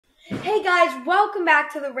Hey guys, welcome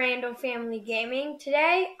back to the Randall Family Gaming.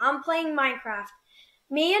 Today, I'm playing Minecraft.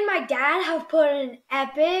 Me and my dad have put an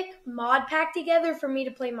epic mod pack together for me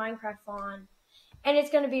to play Minecraft on. And it's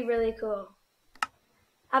going to be really cool.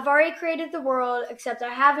 I've already created the world, except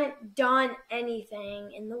I haven't done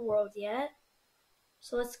anything in the world yet.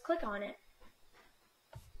 So let's click on it.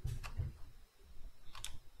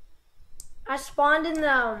 I spawned in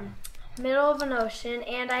the middle of an ocean,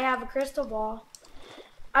 and I have a crystal ball.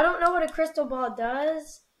 I don't know what a crystal ball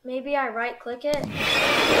does. Maybe I right-click it.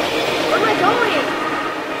 Where am I going?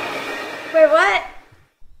 Wait, what?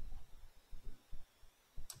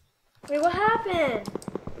 Wait, what happened?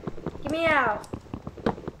 Get me out.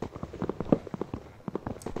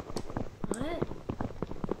 What?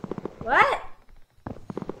 What?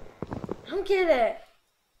 I don't get it.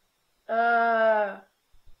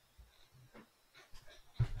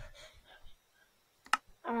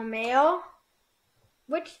 I'm a male.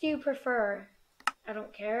 Which do you prefer? I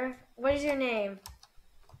don't care. What is your name?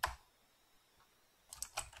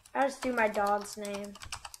 I'll just do my dog's name.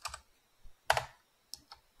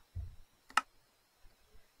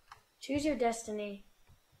 Choose your destiny.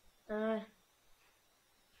 I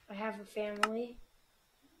have a family.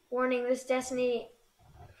 Warning, this destiny...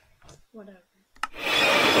 Whatever.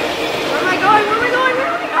 Where am I going? Where am I going? Where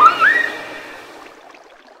am I going?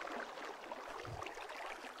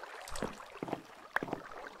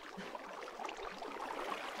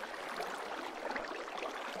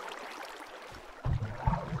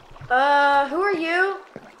 Who are you?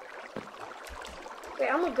 Wait,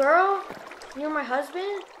 I'm a girl? You're my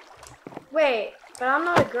husband? Wait, but I'm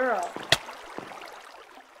not a girl.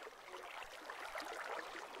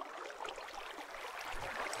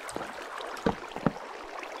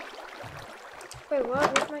 Wait,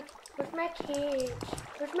 what? Where's my kids?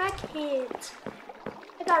 Where's my kids?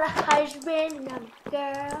 I got a husband and I'm a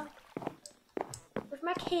girl. Where's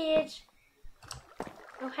my kids?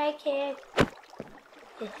 Oh, hey, kid.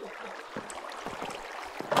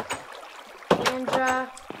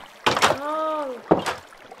 Andra. Oh.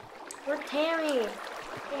 Where's Tammy?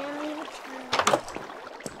 Tammy the child.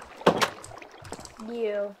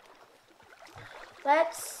 You.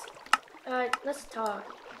 Let's talk.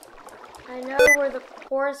 I know we're the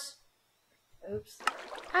poorest. Oops.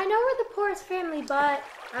 I know we're the poorest family, but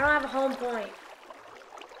I don't have a home point.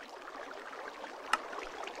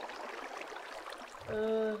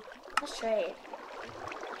 Let's trade.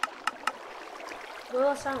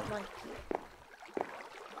 Willis, I don't like you.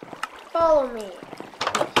 Follow me.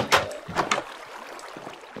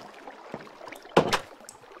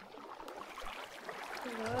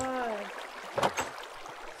 God.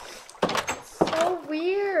 It's so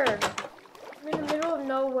weird. I'm in the middle of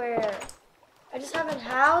nowhere. I just have a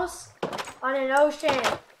house on an ocean.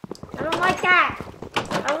 I don't like that.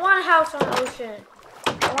 I want a house on an ocean. I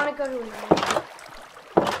want to go to an island.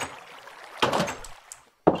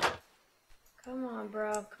 Come on,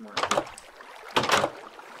 bro. Come on.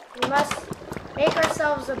 We must make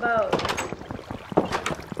ourselves a boat.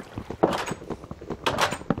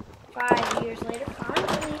 5 years later,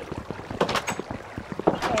 finally.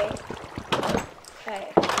 Okay. Okay.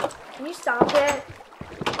 Can you stop it?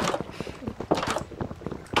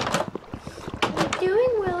 What are you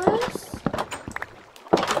doing, Willis?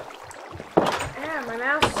 Ah, my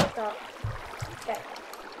mouse stopped. Okay.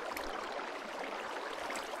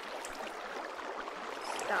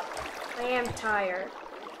 Stop. I am tired.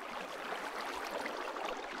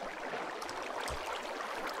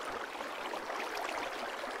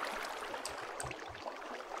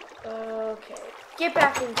 Okay. Get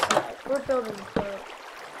back inside. We're building the boat.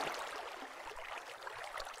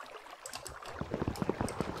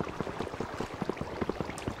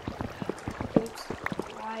 Oops.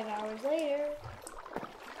 5 hours later.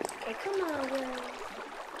 Okay, come on, Will.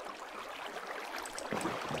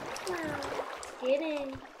 Come on. Get in.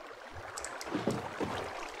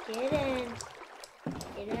 Get in.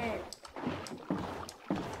 Get in.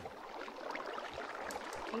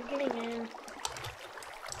 I'm getting in.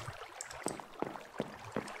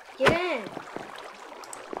 Get in.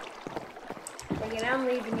 Take it, I'm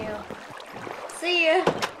leaving you. See ya.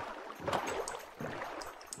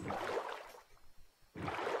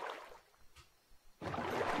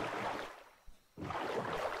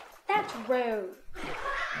 That's rude.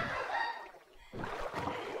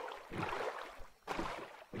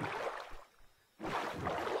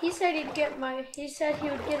 He said he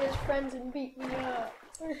would get his friends and beat me up.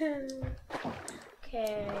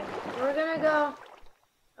 Okay, we're gonna go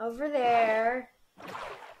over there.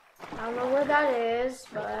 I don't know where that is,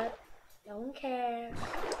 but no one cares.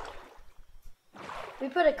 We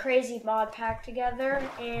put a crazy mod pack together,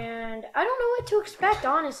 and I don't know what to expect,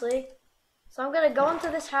 honestly. So I'm gonna go into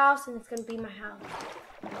this house, and it's gonna be my house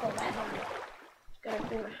forever. It's gonna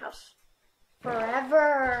be my house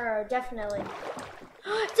forever, definitely.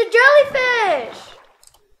 It's a jellyfish!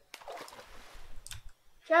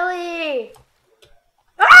 Jelly!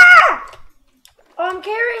 Ah! Oh, I'm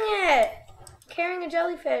carrying it. Carrying a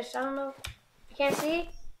jellyfish. I don't know. You can't see?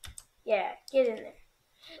 Yeah, get in there.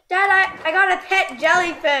 Dad, I got a pet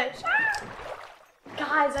jellyfish. Ah!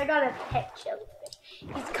 Guys, I got a pet jellyfish.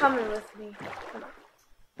 He's coming with me. Come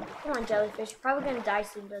on. Come on, jellyfish. You're probably going to die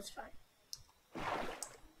soon, but it's fine.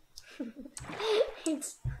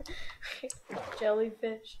 It's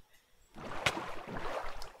jellyfish.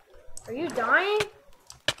 Are you dying?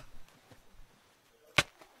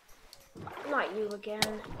 Not you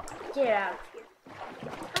again. Get out of here.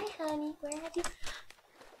 Hi, honey. Where have you...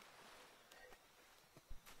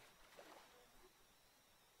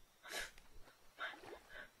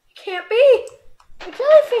 Can't be! The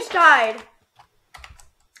jellyfish died!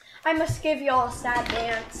 I must give y'all a sad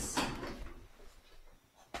dance.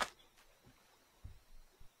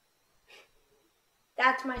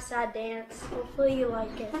 That's my sad dance. Hopefully you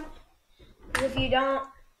like it. But if you don't,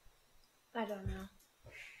 I don't know.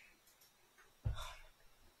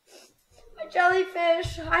 My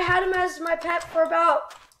jellyfish. I had him as my pet for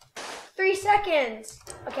about 3 seconds.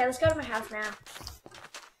 Okay, let's go to my house now.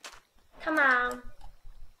 Come on.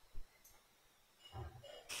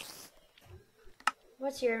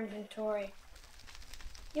 What's your inventory?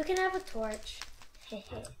 You can have a torch.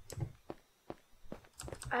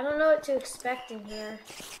 I don't know what to expect in here.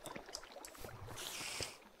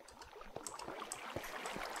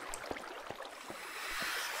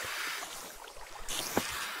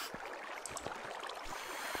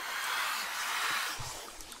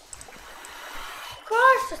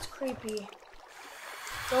 Gosh, that's creepy.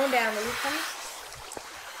 Going down, are you coming?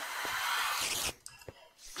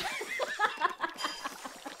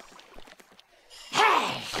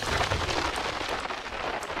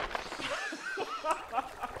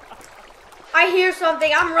 I hear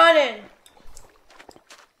something. I'm running.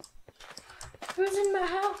 Who's in my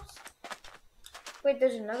house? Wait,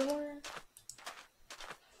 there's another one?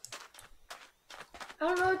 I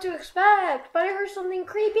don't know what to expect, but I heard something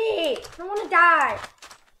creepy. I don't want to die.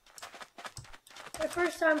 My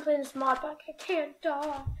first time playing this mod pack, I can't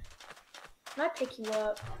die. Can I pick you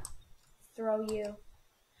up? Throw you.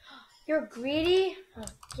 You're greedy? Oh,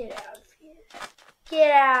 get out of here.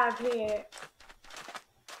 Get out of here.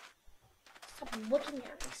 Stop looking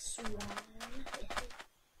at me, swan.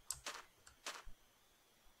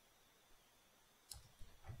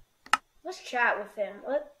 Let's chat with him.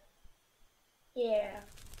 Yeah.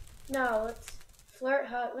 No, let's flirt,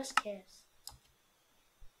 hug, let's kiss.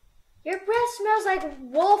 Your breath smells like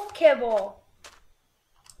wolf kibble.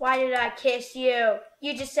 Why did I kiss you?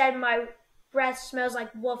 You just said my breath smells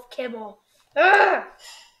like wolf kibble. Ugh!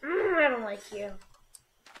 I don't like you.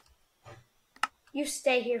 You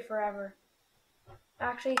stay here forever.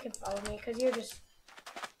 Actually, you can follow me because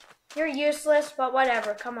you're useless, but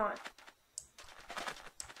whatever. Come on.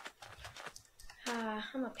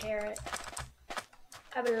 I'm a parrot.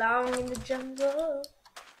 I belong in the jungle.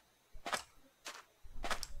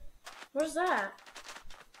 What's that?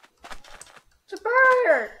 It's a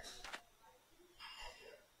bird.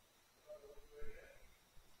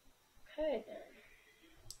 Okay then.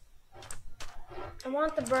 I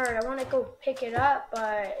want the bird. I want to go pick it up,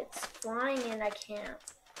 but it's flying and I can't.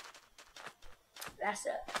 That's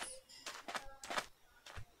it.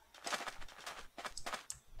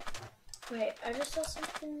 Wait, I just saw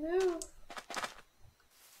something move.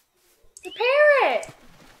 The parrot!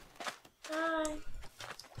 Hi.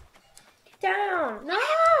 Get down. No!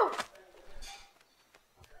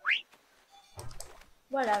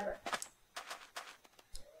 Whatever.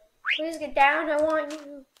 Please get down. I want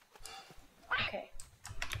you. Okay.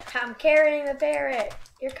 I'm carrying the parrot.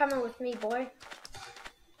 You're coming with me, boy.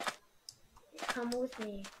 You're coming with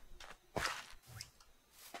me.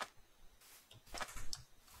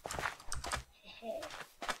 Hey.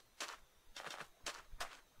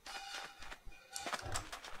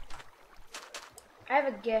 I have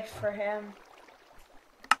a gift for him.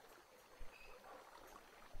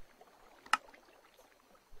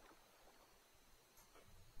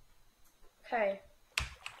 Okay.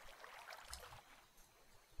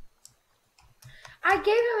 I gave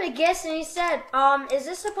him a gift and he said, is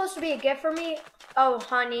this supposed to be a gift for me? Oh,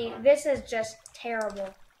 honey, this is just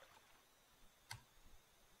terrible.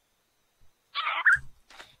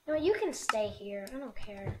 No, you can stay here. I don't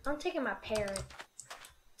care. I'm taking my parrot.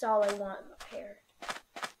 That's all I want, my parrot.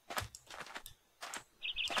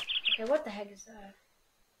 Okay, what the heck is that?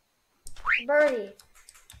 Birdie.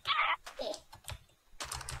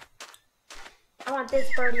 I want this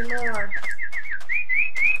birdie more.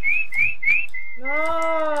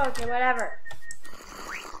 No, okay, whatever.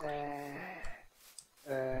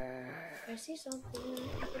 I see something.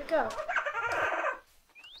 Where'd it go?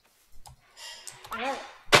 Where is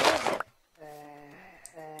it?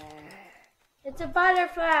 It's a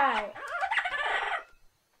butterfly. I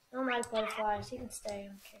don't like butterflies. You can stay. I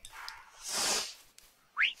don't care.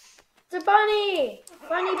 It's a bunny.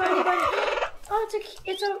 Bunny, bunny, bunny. Oh,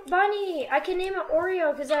 it's a bunny. I can name it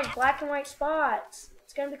Oreo because it has black and white spots.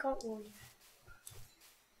 It's gonna be called Oreo.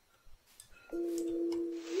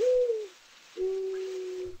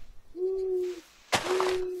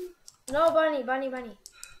 No, bunny, bunny, bunny.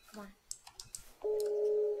 Come on.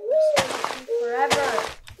 Forever.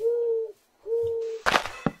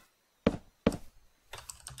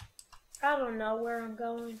 I don't know where I'm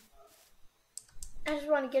going. I just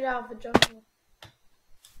want to get out of the jungle.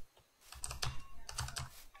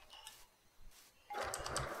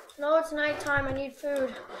 No, it's nighttime. I need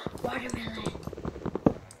food. Watermelon.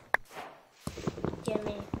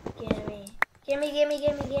 Gimme, gimme, gimme, gimme,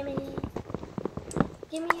 gimme, gimme.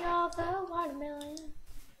 Gimme all the watermelon.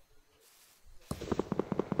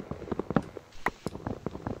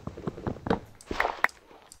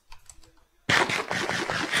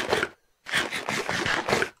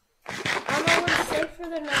 I'm almost safe for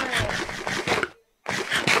the night.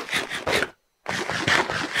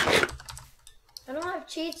 I don't have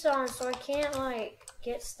cheats on, so I can't like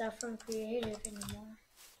get stuff from creative anymore.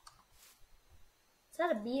 Is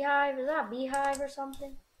that a beehive? Is that a beehive or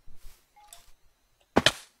something?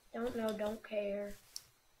 Don't know, don't care.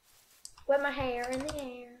 Wet my hair in the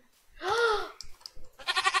air.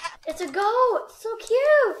 It's a goat! It's so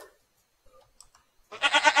cute!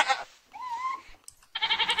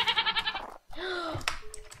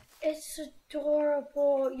 It's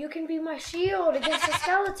adorable. You can be my shield against the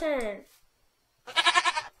skeleton.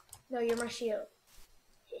 No, you're my shield.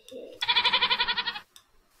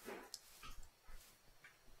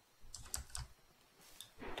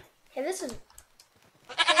 Hey, this is...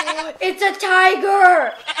 It's a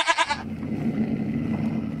tiger!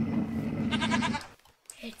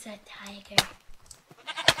 It's a tiger.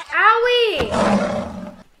 Owie!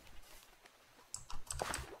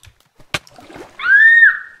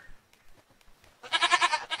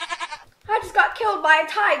 I just got killed by a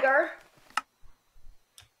tiger.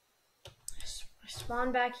 I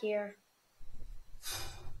spawned back here.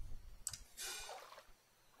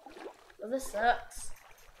 Well, this sucks.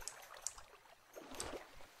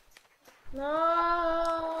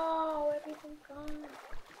 No, everything's gone.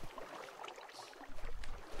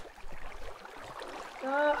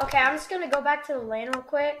 Okay, I'm just gonna go back to the land real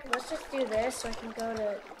quick. Let's just do this so I can go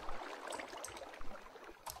to...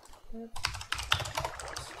 Oops.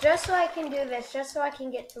 Just so I can do this, just so I can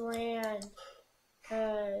get to land.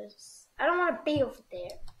 Because I don't want to be over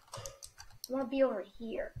there. I want to be over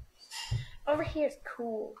here. Over here is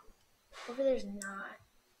cool. Over there's not.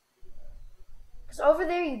 Because over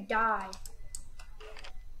there you die.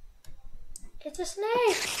 It's a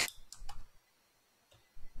snake.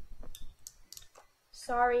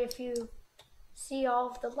 Sorry if you see all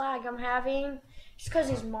of the lag I'm having. Just because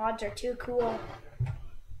these mods are too cool.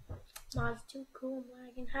 Mods too cool. I'm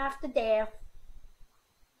lagging half to death.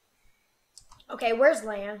 Okay, where's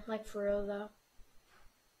land? Like for real though.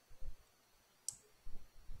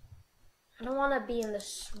 I don't want to be in the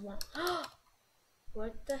swamp.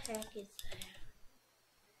 What the heck is that?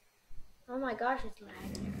 Oh my gosh, it's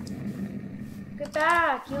lagging. Get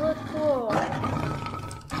back, you look cool.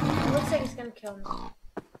 It looks like it's gonna kill me.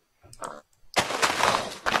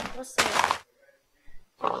 Let's see.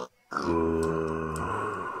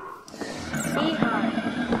 Beehive.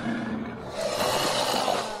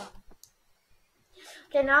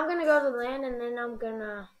 Okay, now I'm gonna go to land and then I'm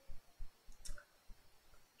gonna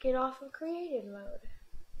get off of creative mode.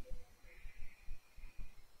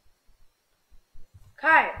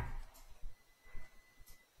 Okay.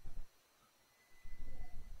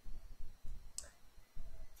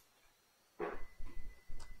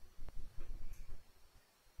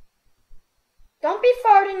 Don't be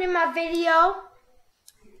farting in my video.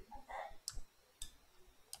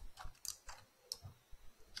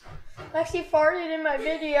 Lexi farted in my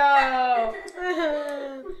video.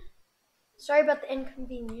 Sorry about the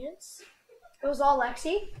inconvenience. It was all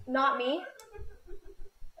Lexi, not me.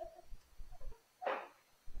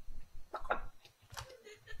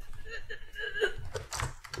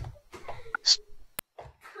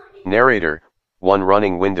 Narrator, one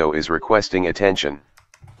running window is requesting attention.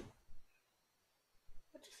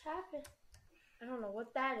 What just happened?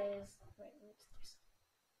 is. Wait, let me do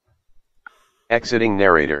something. Exiting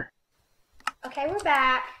narrator. Okay, we're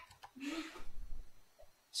back.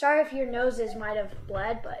 Sorry if your noses might have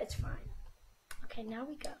bled, but it's fine. Okay, now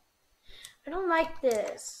we go. I don't like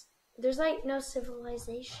this. There's like no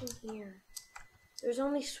civilization here. There's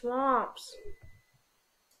only swamps.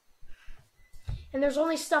 And there's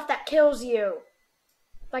only stuff that kills you.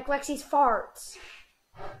 Like Lexi's farts.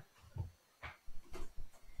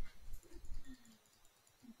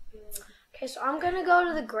 Okay, so I'm gonna go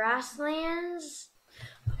to the grasslands.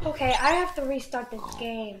 Okay, I have to restart this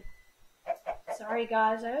game. Sorry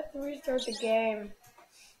guys, I have to restart the game.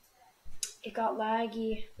 It got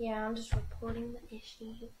laggy. Yeah, I'm just reporting the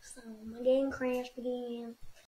issue. So my game crashed again.